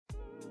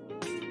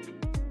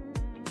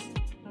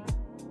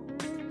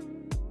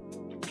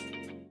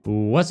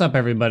What's up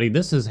everybody,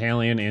 this is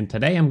Haelian, and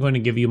today I'm going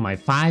to give you my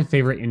 5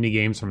 favorite indie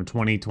games from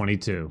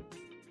 2022.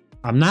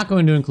 I'm not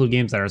going to include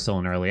games that are still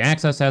in early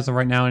access as of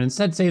right now, and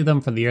instead save them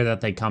for the year that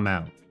they come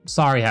out.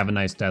 Sorry, have a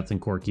nice death and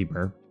Core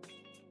Keeper.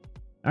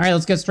 Alright,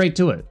 let's get straight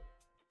to it.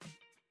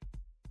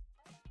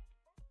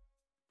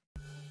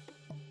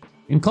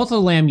 In Cult of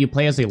the Lamb, you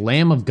play as a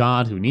Lamb of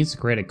God who needs to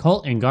create a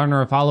cult and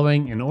garner a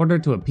following in order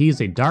to appease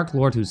a Dark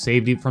Lord who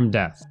saved you from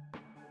death.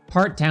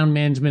 Part town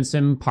management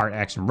sim, part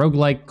action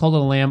roguelike, Cult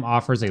of the Lamb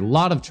offers a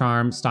lot of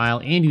charm, style,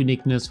 and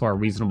uniqueness for a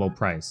reasonable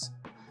price.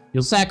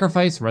 You'll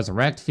sacrifice,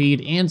 resurrect,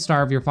 feed, and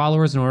starve your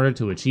followers in order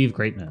to achieve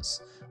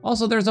greatness.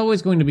 Also, there's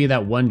always going to be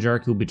that one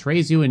jerk who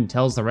betrays you and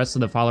tells the rest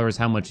of the followers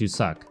how much you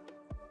suck.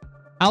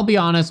 I'll be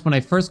honest, when I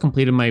first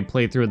completed my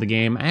playthrough of the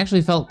game, I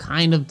actually felt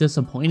kind of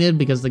disappointed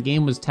because the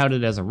game was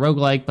touted as a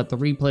roguelike, but the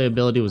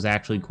replayability was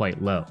actually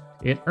quite low.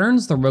 It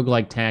earns the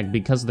roguelike tag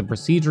because of the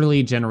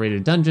procedurally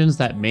generated dungeons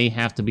that may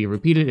have to be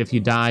repeated if you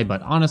die,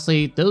 but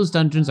honestly, those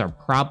dungeons are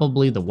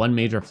probably the one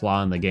major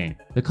flaw in the game.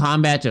 The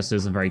combat just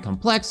isn't very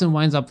complex and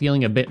winds up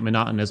feeling a bit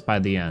monotonous by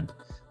the end.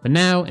 But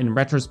now, in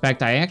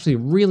retrospect, I actually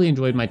really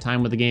enjoyed my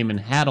time with the game and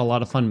had a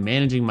lot of fun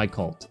managing my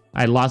cult. I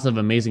had lots of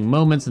amazing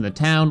moments in the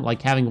town,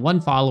 like having one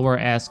follower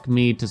ask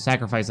me to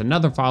sacrifice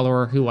another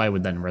follower who I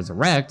would then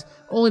resurrect,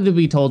 only to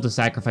be told to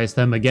sacrifice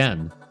them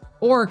again.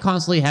 Or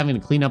constantly having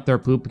to clean up their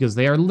poop because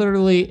they are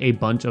literally a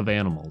bunch of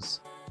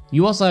animals.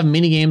 You also have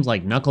minigames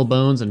like Knuckle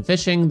Bones and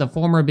Fishing, the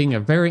former being a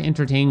very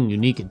entertaining,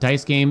 unique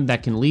dice game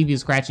that can leave you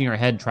scratching your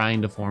head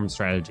trying to form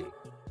strategy.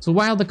 So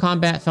while the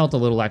combat felt a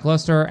little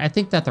lackluster, I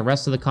think that the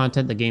rest of the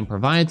content the game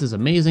provides is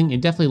amazing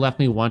and definitely left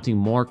me wanting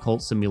more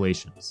cult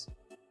simulations.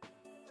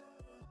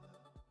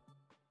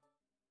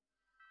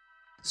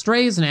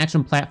 Stray is an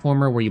action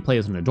platformer where you play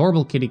as an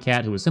adorable kitty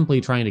cat who is simply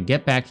trying to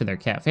get back to their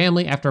cat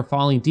family after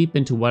falling deep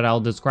into what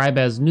I'll describe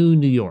as New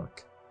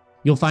York.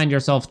 You'll find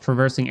yourself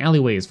traversing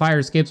alleyways, fire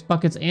escapes,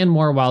 buckets, and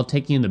more while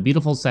taking in the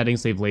beautiful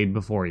settings they've laid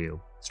before you.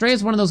 Stray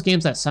is one of those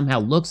games that somehow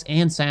looks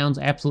and sounds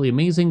absolutely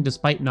amazing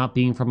despite not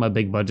being from a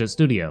big budget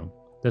studio.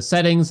 The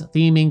settings,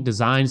 theming,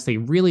 designs, they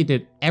really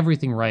did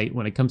everything right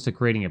when it comes to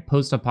creating a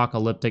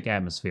post-apocalyptic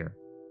atmosphere.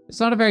 It's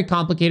not a very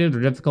complicated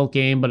or difficult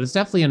game, but it's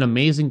definitely an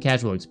amazing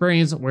casual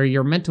experience where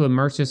you're meant to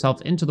immerse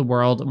yourself into the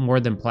world more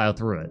than plow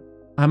through it.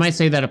 I might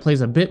say that it plays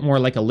a bit more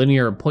like a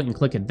linear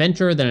point-and-click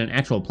adventure than an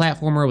actual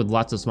platformer with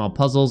lots of small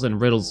puzzles and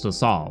riddles to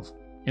solve.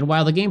 And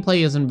while the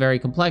gameplay isn't very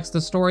complex,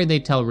 the story they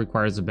tell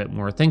requires a bit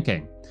more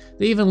thinking.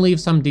 They even leave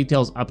some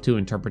details up to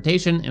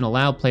interpretation and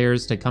allow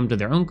players to come to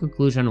their own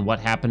conclusion on what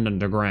happened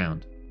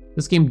underground.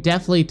 This game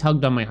definitely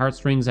tugged on my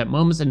heartstrings at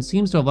moments and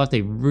seems to have left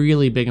a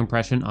really big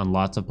impression on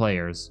lots of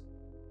players.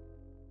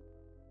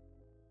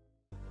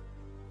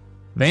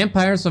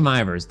 Vampire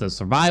Survivors, the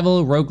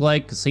survival,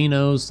 roguelike,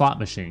 casino, slot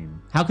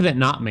machine. How could it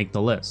not make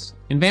the list?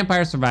 In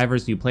Vampire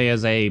Survivors, you play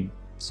as a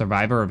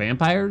survivor of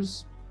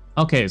vampires?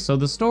 Okay, so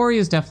the story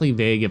is definitely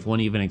vague if one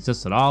even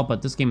exists at all,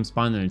 but this game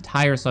spawned an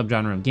entire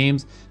subgenre of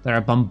games that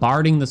are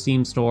bombarding the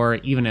Steam store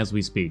even as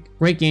we speak.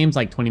 Great games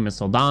like 20 Minutes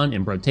Till Dawn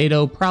and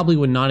Brotato probably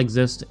would not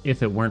exist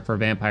if it weren't for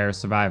Vampire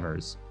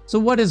Survivors. So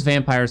what is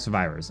Vampire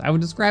Survivors? I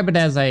would describe it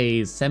as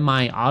a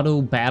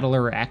semi-auto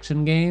battler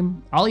action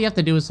game. All you have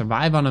to do is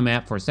survive on a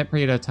map for a set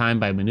period of time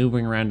by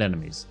maneuvering around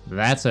enemies.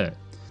 That's it.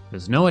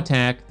 There's no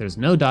attack, there's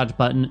no dodge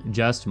button,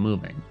 just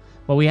moving.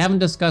 But we haven't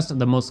discussed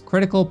the most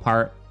critical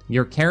part.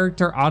 Your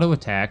character auto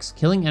attacks,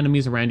 killing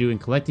enemies around you and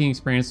collecting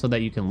experience so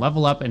that you can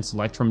level up and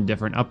select from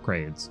different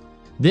upgrades.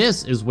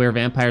 This is where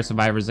Vampire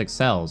Survivors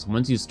excels.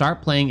 Once you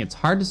start playing, it's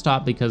hard to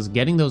stop because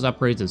getting those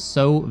upgrades is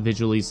so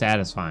visually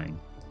satisfying.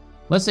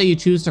 Let's say you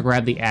choose to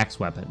grab the axe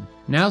weapon.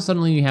 Now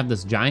suddenly you have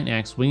this giant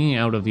axe swinging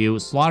out of you,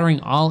 slaughtering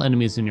all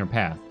enemies in your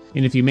path.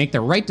 And if you make the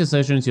right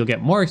decisions, you'll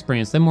get more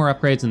experience, then more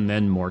upgrades, and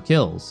then more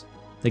kills.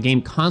 The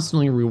game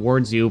constantly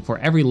rewards you for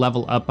every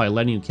level up by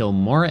letting you kill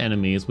more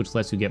enemies, which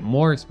lets you get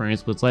more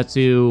experience, which lets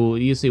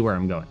you see where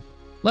I'm going.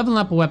 Leveling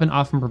up a weapon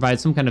often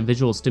provides some kind of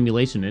visual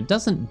stimulation. It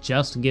doesn't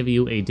just give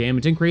you a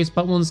damage increase,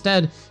 but will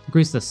instead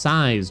increase the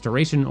size,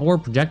 duration, or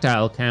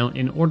projectile count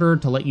in order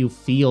to let you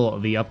feel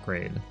the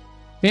upgrade.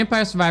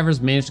 Vampire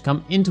Survivors managed to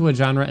come into a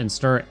genre and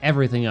stir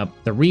everything up.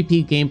 The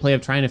repeat gameplay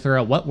of trying to figure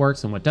out what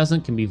works and what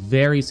doesn't can be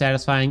very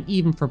satisfying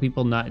even for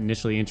people not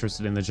initially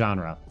interested in the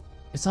genre.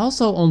 It's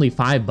also only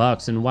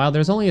 $5, and while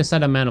there's only a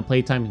set amount of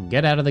playtime you can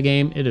get out of the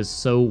game, it is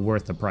so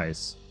worth the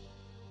price.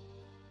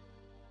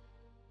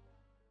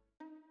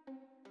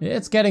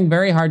 It's getting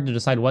very hard to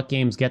decide what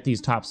games get these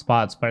top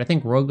spots, but I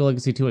think Rogue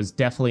Legacy 2 has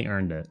definitely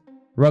earned it.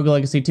 Rogue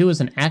Legacy 2 is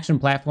an action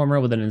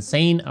platformer with an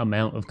insane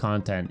amount of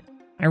content.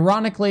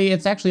 Ironically,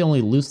 it's actually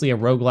only loosely a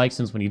roguelike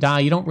since when you die,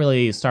 you don't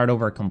really start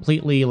over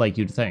completely like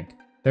you'd think.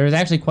 There is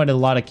actually quite a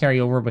lot of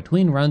carryover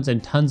between runs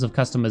and tons of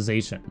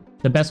customization.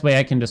 The best way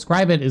I can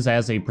describe it is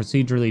as a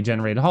procedurally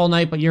generated Hollow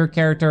Knight, but your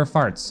character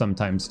farts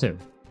sometimes too.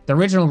 The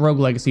original Rogue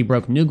Legacy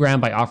broke new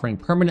ground by offering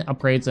permanent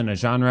upgrades in a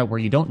genre where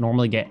you don't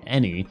normally get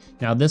any.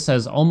 Now this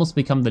has almost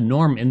become the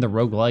norm in the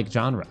roguelike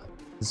genre.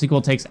 The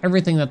sequel takes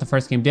everything that the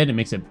first game did and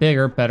makes it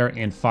bigger, better,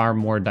 and far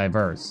more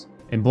diverse.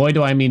 And boy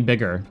do I mean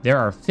bigger. There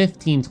are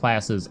 15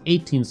 classes,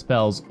 18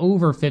 spells,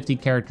 over 50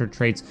 character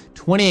traits,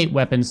 28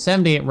 weapons,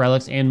 78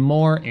 relics, and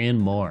more and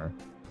more.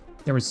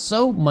 There was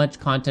so much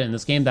content in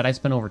this game that I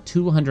spent over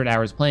 200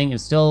 hours playing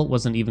and still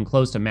wasn't even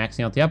close to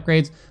maxing out the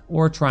upgrades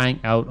or trying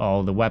out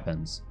all the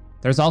weapons.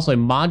 There's also a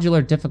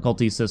modular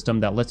difficulty system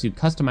that lets you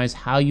customize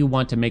how you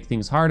want to make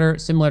things harder,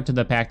 similar to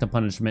the Pact of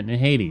Punishment in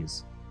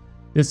Hades.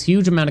 This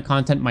huge amount of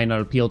content might not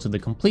appeal to the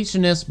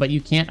completionists, but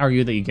you can't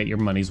argue that you get your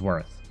money's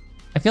worth.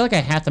 I feel like I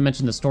have to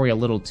mention the story a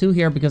little too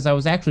here because I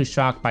was actually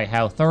shocked by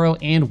how thorough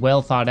and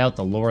well thought out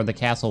the lore of the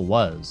castle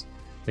was.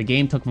 The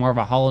game took more of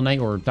a Hollow Knight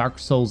or Dark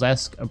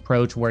Souls-esque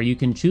approach where you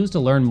can choose to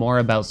learn more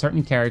about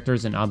certain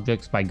characters and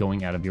objects by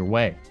going out of your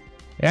way.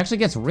 It actually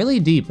gets really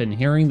deep, and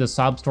hearing the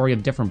sob story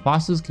of different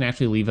bosses can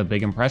actually leave a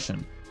big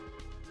impression.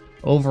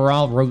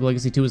 Overall, Rogue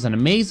Legacy 2 is an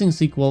amazing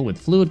sequel with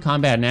fluid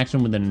combat and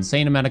action with an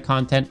insane amount of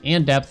content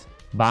and depth.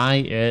 Buy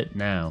it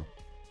now.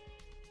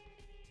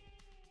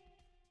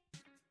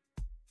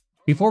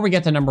 Before we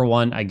get to number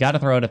 1, I gotta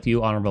throw out a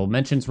few honorable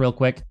mentions real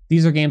quick.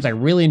 These are games I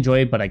really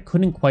enjoyed, but I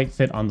couldn't quite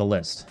fit on the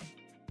list.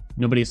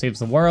 Nobody Saves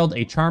the World,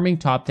 a charming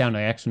top-down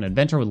action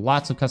adventure with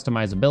lots of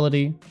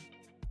customizability.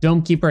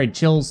 Dome Keeper, a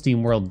chill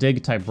SteamWorld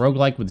Dig type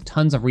roguelike with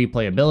tons of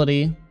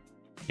replayability.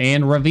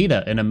 And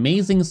Ravita, an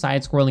amazing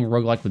side-scrolling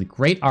roguelike with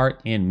great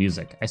art and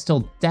music. I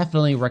still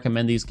definitely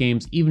recommend these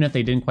games, even if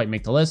they didn't quite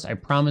make the list. I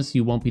promise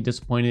you won't be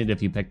disappointed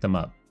if you pick them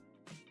up.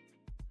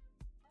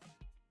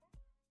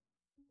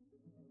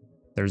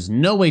 There's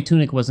no way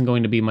Tunic wasn't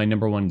going to be my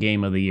number 1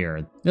 game of the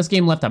year. This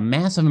game left a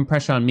massive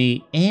impression on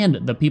me and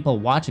the people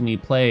watching me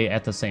play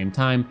at the same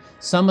time,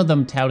 some of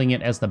them touting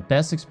it as the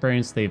best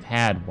experience they've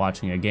had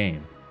watching a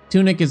game.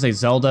 Tunic is a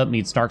Zelda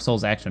meets Dark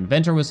Souls action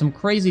adventure with some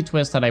crazy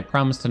twists that I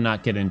promise to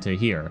not get into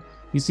here.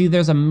 You see,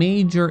 there's a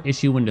major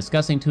issue when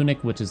discussing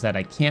Tunic, which is that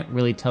I can't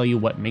really tell you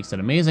what makes it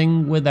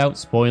amazing without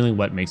spoiling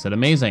what makes it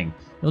amazing.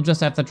 You'll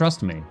just have to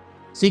trust me.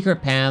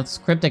 Secret paths,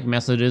 cryptic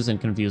messages,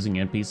 and confusing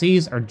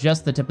NPCs are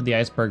just the tip of the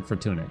iceberg for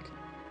Tunic.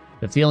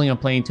 The feeling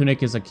of playing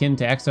Tunic is akin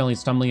to accidentally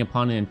stumbling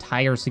upon an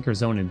entire secret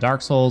zone in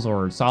Dark Souls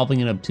or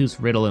solving an obtuse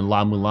riddle in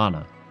La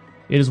Mulana.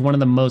 It is one of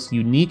the most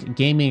unique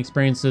gaming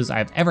experiences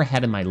I've ever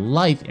had in my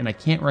life, and I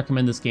can't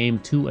recommend this game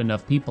to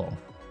enough people.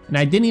 And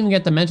I didn't even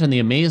get to mention the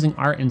amazing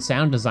art and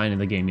sound design in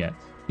the game yet.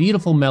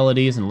 Beautiful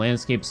melodies and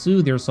landscapes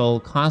soothe your soul,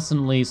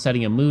 constantly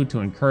setting a mood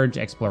to encourage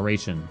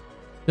exploration.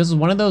 This is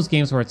one of those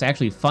games where it's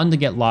actually fun to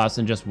get lost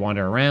and just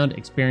wander around,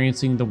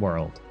 experiencing the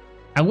world.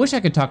 I wish I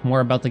could talk more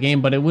about the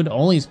game, but it would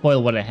only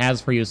spoil what it has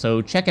for you,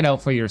 so check it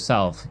out for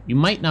yourself. You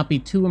might not be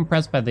too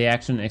impressed by the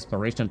action and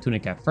exploration of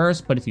Tunic at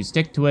first, but if you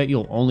stick to it,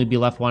 you'll only be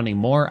left wanting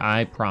more,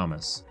 I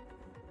promise.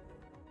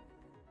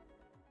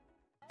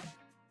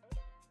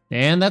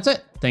 And that's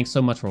it. Thanks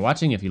so much for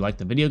watching. If you liked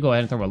the video, go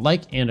ahead and throw a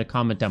like and a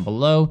comment down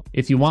below.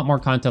 If you want more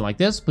content like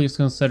this, please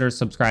consider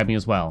subscribing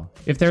as well.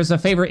 If there's a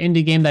favorite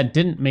indie game that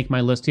didn't make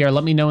my list here,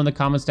 let me know in the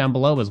comments down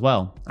below as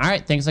well.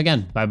 Alright, thanks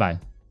again. Bye-bye.